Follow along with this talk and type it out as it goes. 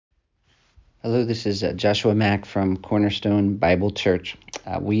Hello, this is Joshua Mack from Cornerstone Bible Church.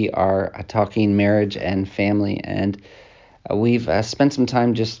 We are talking marriage and family, and we've spent some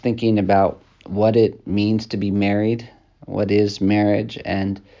time just thinking about what it means to be married, what is marriage,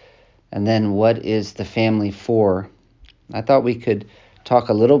 and then what is the family for. I thought we could talk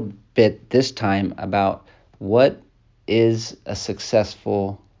a little bit this time about what is a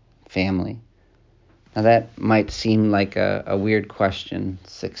successful family. Now, that might seem like a weird question,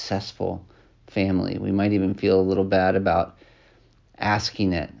 successful family. We might even feel a little bad about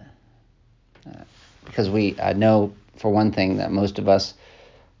asking it because we know, for one thing, that most of us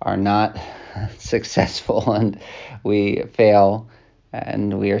are not successful and we fail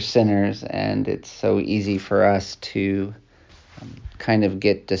and we are sinners, and it's so easy for us to kind of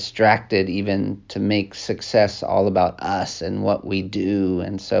get distracted, even to make success all about us and what we do.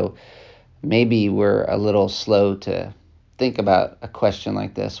 And so maybe we're a little slow to think about a question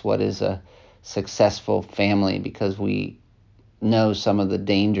like this: what is a successful family? Because we know some of the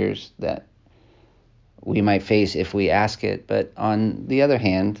dangers that we might face if we ask it. But on the other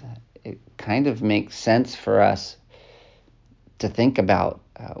hand, it kind of makes sense for us to think about.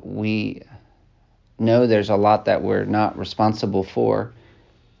 We know there's a lot that we're not responsible for,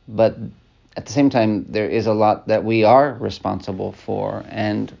 but at the same time, there is a lot that we are responsible for,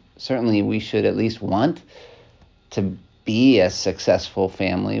 and certainly we should at least want to be a successful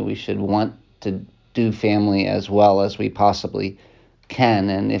family. We should want to do family as well as we possibly can.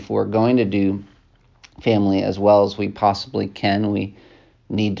 And if we're going to do family as well as we possibly can, we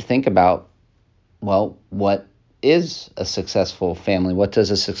need to think about, well, what is a successful family? What does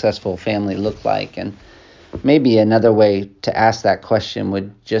a successful family look like? And maybe another way to ask that question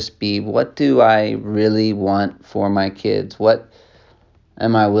would just be, what do I really want for my kids? What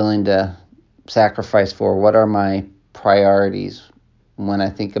am I willing to sacrifice for? What are my priorities when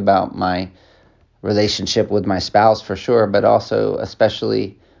I think about my relationship with my spouse, for sure, but also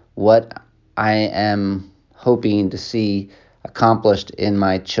especially what I am hoping to see accomplished in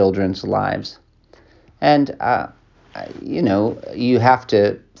my children's lives? And, you have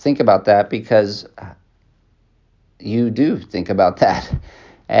to think about that because you do think about that.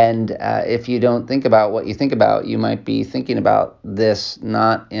 And if you don't think about what you think about, you might be thinking about this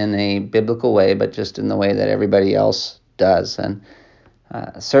not in a biblical way, but just in the way that everybody else does. And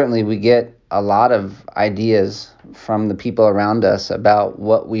certainly we get a lot of ideas from the people around us about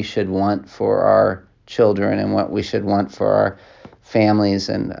what we should want for our children and what we should want for our families.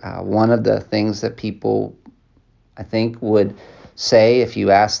 And one of the things that people, I think, would say if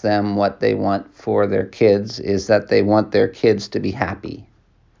you ask them what they want for their kids is that they want their kids to be happy.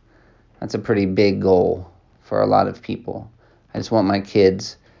 That's a pretty big goal for a lot of people. I just want my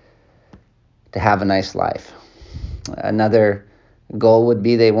kids to have a nice life. Another goal would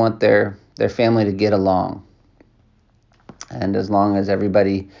be they want their family to get along. And as long as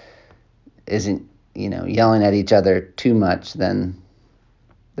everybody isn't, yelling at each other too much, then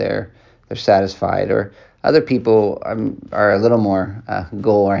they're satisfied. Or other people are a little more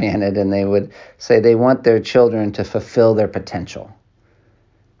goal-oriented, and they would say they want their children to fulfill their potential.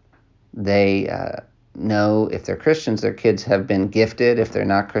 They know if they're Christians, their kids have been gifted. If they're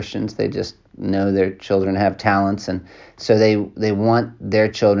not Christians, they just know their children have talents, and so they want their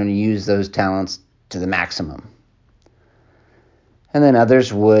children to use those talents to the maximum. And then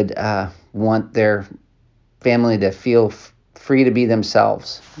others would want their family to feel free to be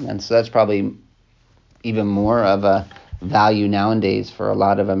themselves. And so that's probably even more of a value nowadays for a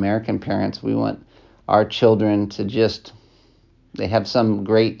lot of American parents. We want our children to they have some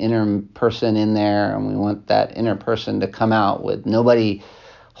great inner person in there, and we want that inner person to come out with nobody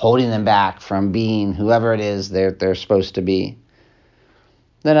holding them back from being whoever it is they're supposed to be.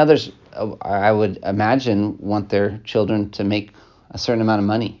 Then others, I would imagine, want their children to make a certain amount of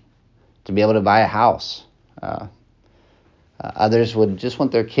money, to be able to buy a house. Others would just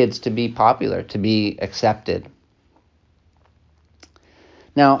want their kids to be popular, to be accepted.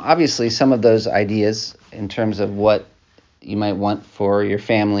 Now, obviously, some of those ideas in terms of what you might want for your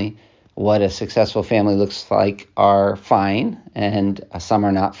family, what a successful family looks like, are fine, and some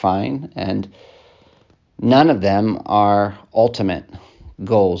are not fine, and none of them are ultimate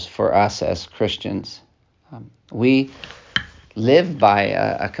goals for us as Christians. We live by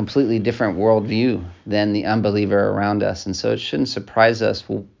a completely different worldview than the unbeliever around us, and so it shouldn't surprise us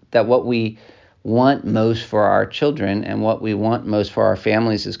that what we want most for our children and what we want most for our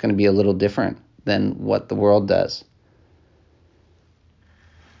families is going to be a little different than what the world does.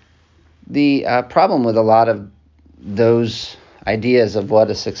 The problem with a lot of those ideas of what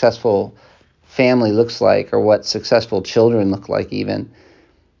a successful family looks like, or what successful children look like even,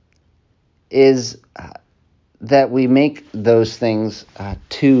 is that we make those things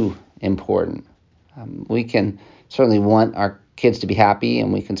too important. We can certainly want our kids to be happy,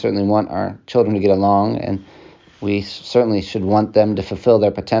 and we can certainly want our children to get along, and we certainly should want them to fulfill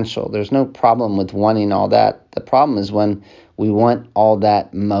their potential. There's no problem with wanting all that. The problem is when we want all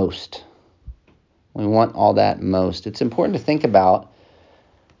that most. We want all that most. It's important to think about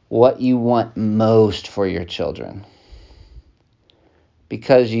what you want most for your children,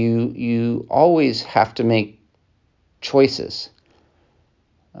 because you always have to make choices.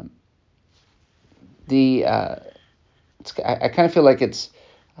 I kind of feel like it's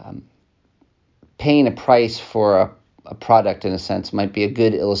paying a price for a product, in a sense, might be a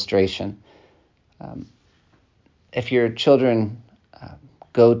good illustration. If your children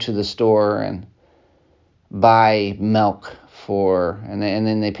go to the store and buy milk and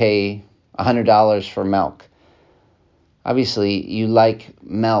then they pay $100 for milk, obviously you like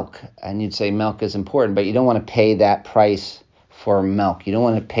milk and you'd say milk is important, but you don't want to pay that price for milk. You don't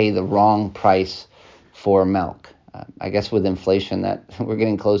want to pay the wrong price for milk. I guess with inflation that we're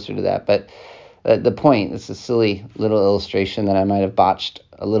getting closer to that. But the point, it's a silly little illustration that I might have botched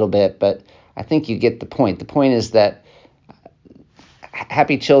a little bit, but I think you get the point. The point is that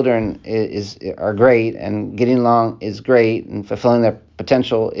happy children are great, and getting along is great, and fulfilling their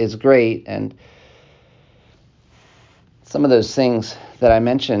potential is great, and some of those things that I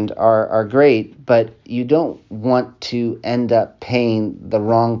mentioned are great, but you don't want to end up paying the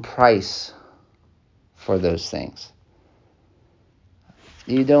wrong price for those things.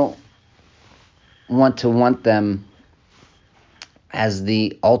 You don't want them as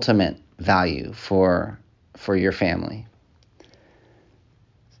the ultimate value for your family.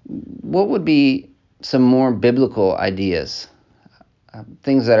 What would be some more biblical ideas,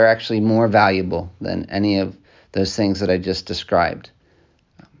 things that are actually more valuable than any of those things that I just described?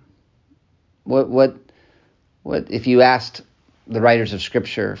 What if you asked the writers of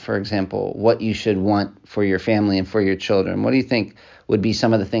Scripture, for example, what you should want for your family and for your children, what do you think would be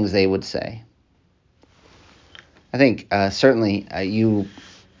some of the things they would say? I think certainly you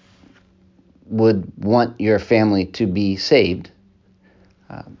would want your family to be saved.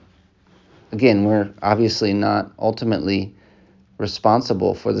 Again, we're obviously not ultimately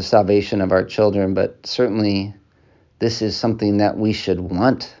responsible for the salvation of our children, but certainly this is something that we should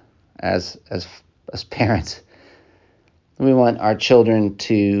want as parents. We want our children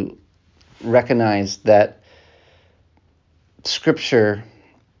to recognize that Scripture,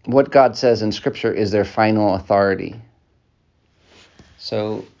 what God says in Scripture, is their final authority.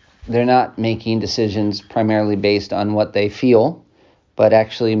 So they're not making decisions primarily based on what they feel, but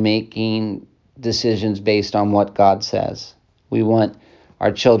actually making decisions based on what God says. We want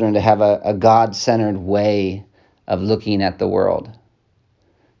our children to have a God-centered way of looking at the world.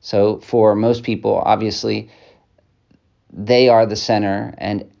 So for most people, obviously, they are the center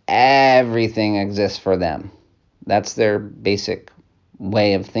and everything exists for them. That's their basic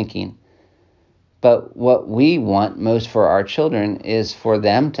way of thinking. But what we want most for our children is for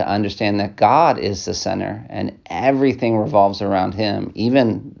them to understand that God is the center and everything revolves around Him,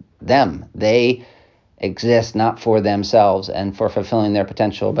 even them. They exist not for themselves and for fulfilling their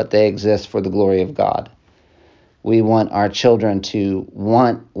potential, but they exist for the glory of God. We want our children to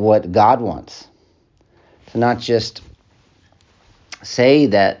want what God wants, to not just say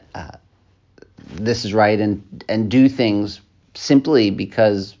that this is right and do things simply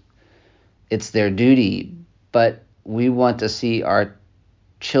because it's their duty, but we want to see our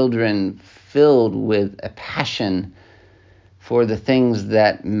children filled with a passion for the things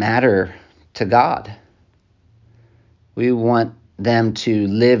that matter to God. We want them to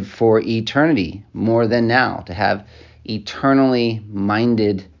live for eternity more than now, to have eternally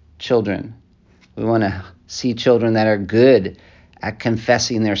minded children. We want to see children that are good at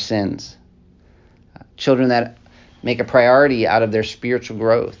confessing their sins, children that make a priority out of their spiritual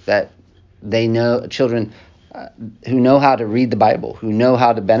growth, that they know, children who know how to read the Bible, who know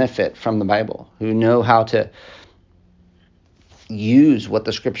how to benefit from the Bible, who know how to use what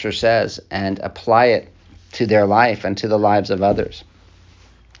the Scripture says and apply it to their life and to the lives of others.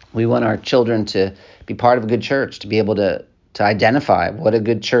 We want our children to be part of a good church, to be able to identify what a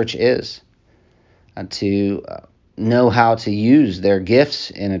good church is, and to know how to use their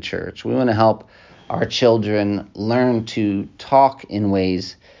gifts in a church. We want to help our children learn to talk in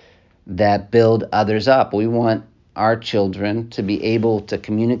ways that build others up. We want our children to be able to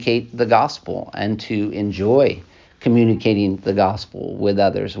communicate the gospel and to enjoy communicating the gospel with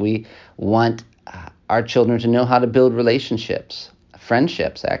others. We want our children to know how to build relationships,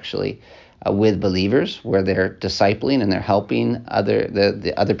 friendships actually, with believers, where they're discipling and they're helping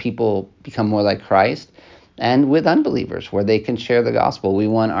the other people become more like Christ, and with unbelievers, where they can share the gospel. We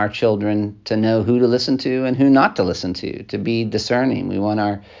want our children to know who to listen to and who not to listen to be discerning. We want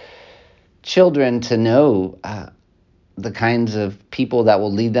our children to know the kinds of people that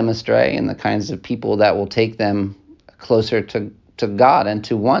will lead them astray and the kinds of people that will take them closer to God, and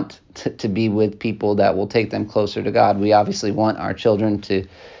to want to be with people that will take them closer to God. We obviously want our children to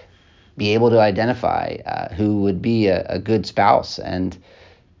be able to identify who would be a good spouse, and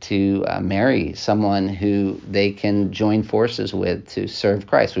to marry someone who they can join forces with to serve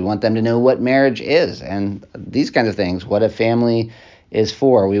Christ. We want them to know what marriage is and these kinds of things, what a family is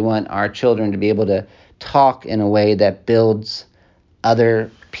for. We want our children to be able to talk in a way that builds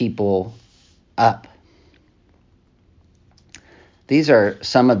other people up. These are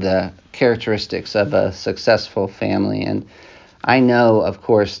some of the characteristics of a successful family, and I know, of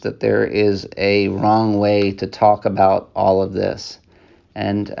course, that there is a wrong way to talk about all of this.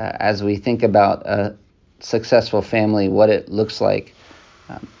 And as we think about a successful family, what it looks like,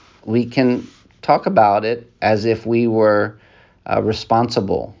 we can talk about it as if we were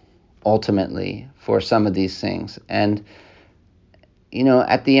responsible, ultimately, for some of these things. And,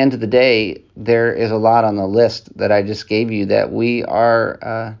 at the end of the day, there is a lot on the list that I just gave you that we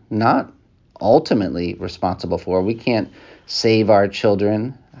are not ultimately responsible for. We can't save our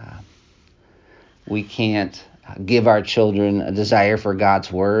children. We can't give our children a desire for God's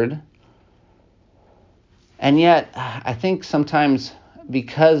word. And yet, I think sometimes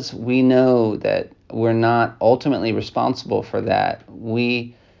because we know that we're not ultimately responsible for that,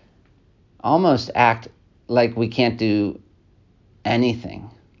 we almost act like we can't do anything.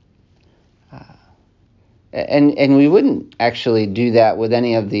 And we wouldn't actually do that with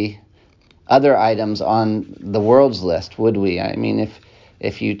any of the other items on the world's list, would we? I mean,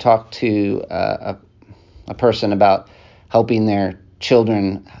 if you talk to a person about helping their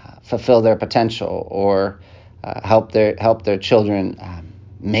children fulfill their potential, or help their children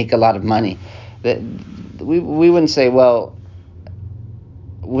make a lot of money, that we wouldn't say, well,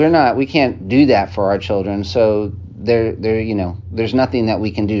 we can't do that for our children, so there's nothing that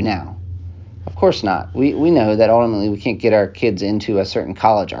we can do now. Of course not. We know that ultimately we can't get our kids into a certain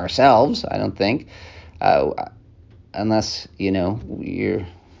college ourselves, I don't think, unless you're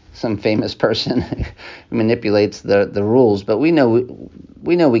some famous person who manipulates the rules. But we know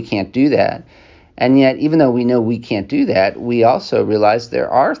we can't do that. And yet, even though we know we can't do that, we also realize there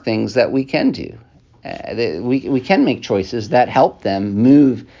are things that we can do. We can make choices that help them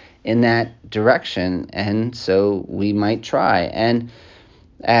move in that direction, and so we might try. And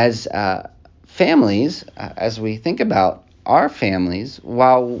as families, as we think about our families,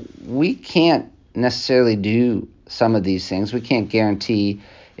 while we can't necessarily do some of these things, we can't guarantee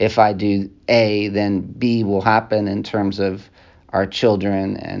if I do A, then B will happen in terms of our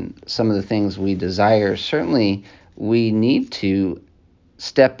children and some of the things we desire. Certainly, we need to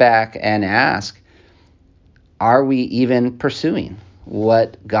step back and ask, are we even pursuing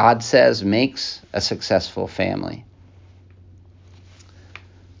what God says makes a successful family?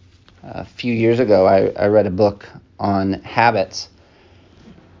 A few years ago, I read a book on habits.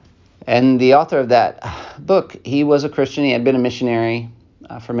 And the author of that book, he was a Christian. He had been a missionary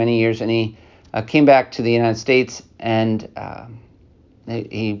for many years, and he came back to the United States, and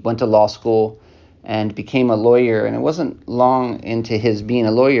he went to law school and became a lawyer. And it wasn't long into his being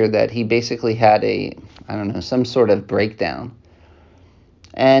a lawyer that he basically had some sort of breakdown.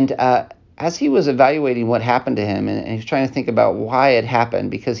 And as he was evaluating what happened to him, and he was trying to think about why it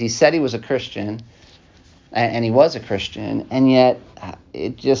happened, because he said he was a Christian, and he was a Christian, and yet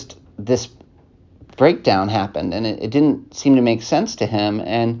this breakdown happened, and it didn't seem to make sense to him.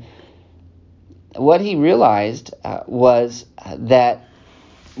 And what he realized was that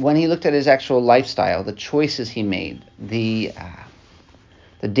when he looked at his actual lifestyle, the choices he made, the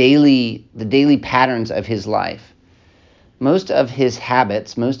daily patterns of his life, most of his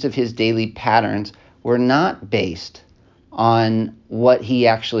habits, most of his daily patterns were not based on what he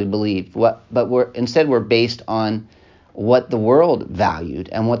actually believed, but instead were based on what the world valued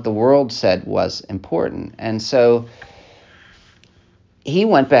and what the world said was important. And so he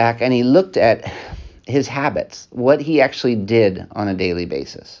went back and he looked at his habits, what he actually did on a daily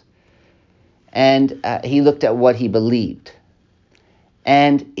basis. And he looked at what he believed.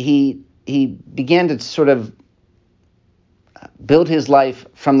 And he began to sort of build his life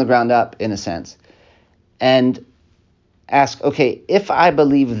from the ground up, in a sense, and ask, okay, if I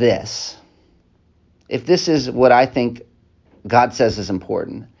believe this, if this is what I think God says is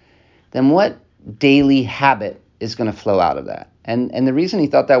important, then what daily habit is going to flow out of that. And the reason he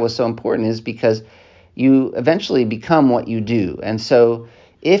thought that was so important is because you eventually become what you do. And so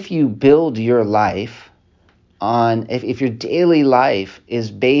if you build your life on, if your daily life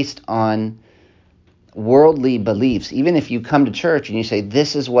is based on worldly beliefs, even if you come to church and you say,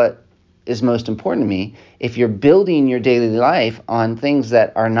 this is what is most important to me, if you're building your daily life on things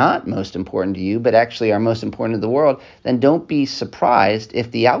that are not most important to you, but actually are most important to the world, then don't be surprised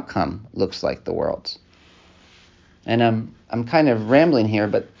if the outcome looks like the world's. And I'm kind of rambling here,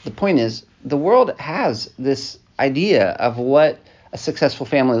 but the point is, the world has this idea of what a successful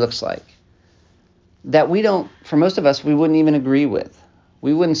family looks like that we don't, for most of us, we wouldn't even agree with.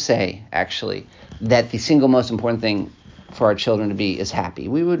 We wouldn't say, actually, that the single most important thing for our children to be is happy.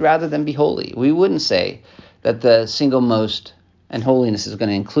 We would rather them be holy. We wouldn't say that the single most, and holiness is going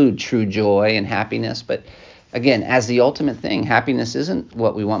to include true joy and happiness, but again, as the ultimate thing, happiness isn't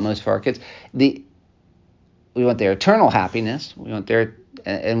what we want most for our kids. We want their eternal happiness.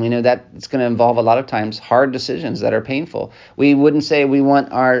 And we know that it's going to involve a lot of times hard decisions that are painful. We wouldn't say we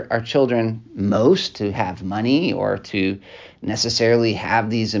want our children most to have money or to necessarily have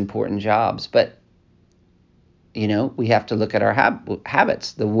these important jobs. But, we have to look at our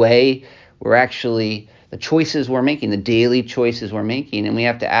habits, the way the choices we're making, the daily choices we're making. And we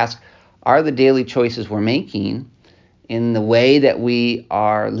have to ask, are the daily choices we're making in the way that we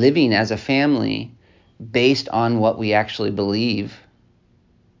are living as a family based on what we actually believe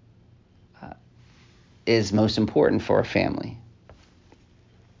is most important for a family?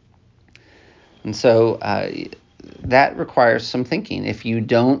 And so that requires some thinking. If you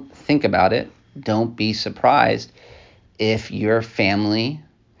don't think about it, don't be surprised if your family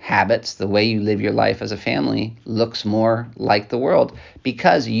habits, the way you live your life as a family, looks more like the world,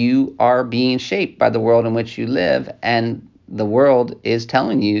 because you are being shaped by the world in which you live, and the world is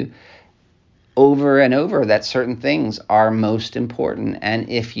telling you over and over that certain things are most important. And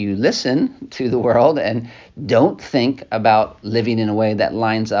if you listen to the world and don't think about living in a way that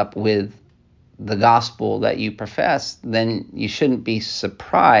lines up with the gospel that you profess, then you shouldn't be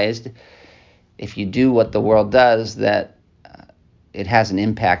surprised if you do what the world does, that it has an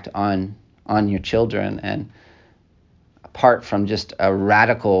impact on your children. And apart from just a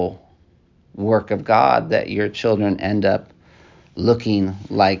radical work of God, that your children end up looking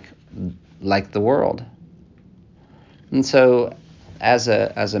like the world. And so as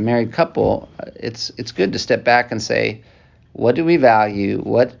a married couple, it's good to step back and say, what do we value?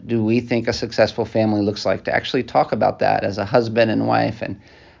 What do we think a successful family looks like? To actually talk about that as a husband and wife, and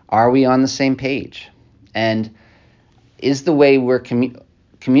are we on the same page? And is the way we're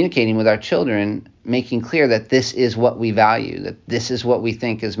communicating with our children making clear that this is what we value, that this is what we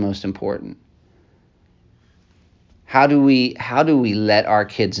think is most important? How do we let our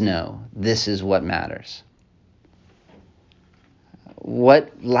kids know this is what matters?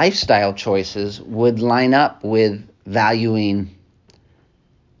 What lifestyle choices would line up with valuing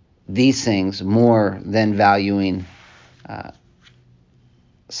these things more than valuing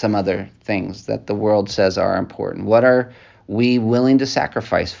some other things that the world says are important? What are we willing to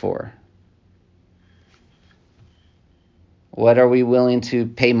sacrifice for? What are we willing to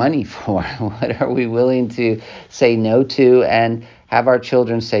pay money for? What are we willing to say no to and have our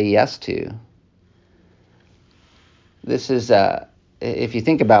children say yes to? This is, if you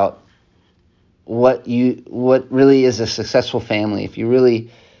think about what really is a successful family, if you really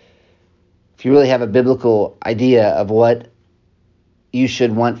have a biblical idea of what you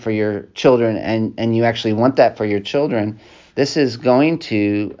should want for your children, and you actually want that for your children, this is going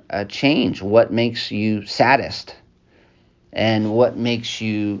to change what makes you saddest, and what makes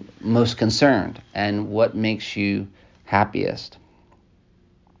you most concerned, and what makes you happiest.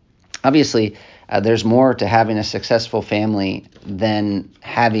 Obviously, there's more to having a successful family than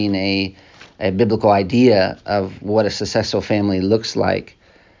having a biblical idea of what a successful family looks like.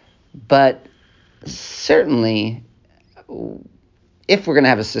 But certainly, if we're going to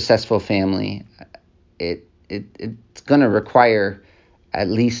have a successful family, it's going to require at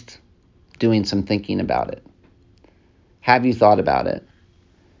least doing some thinking about it. Have you thought about it?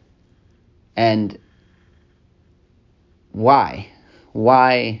 And why?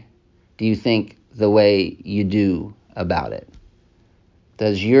 Why do you think the way you do about it?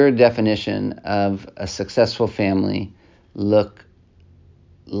 Does your definition of a successful family look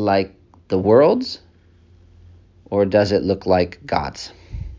like the world's, or does it look like God's?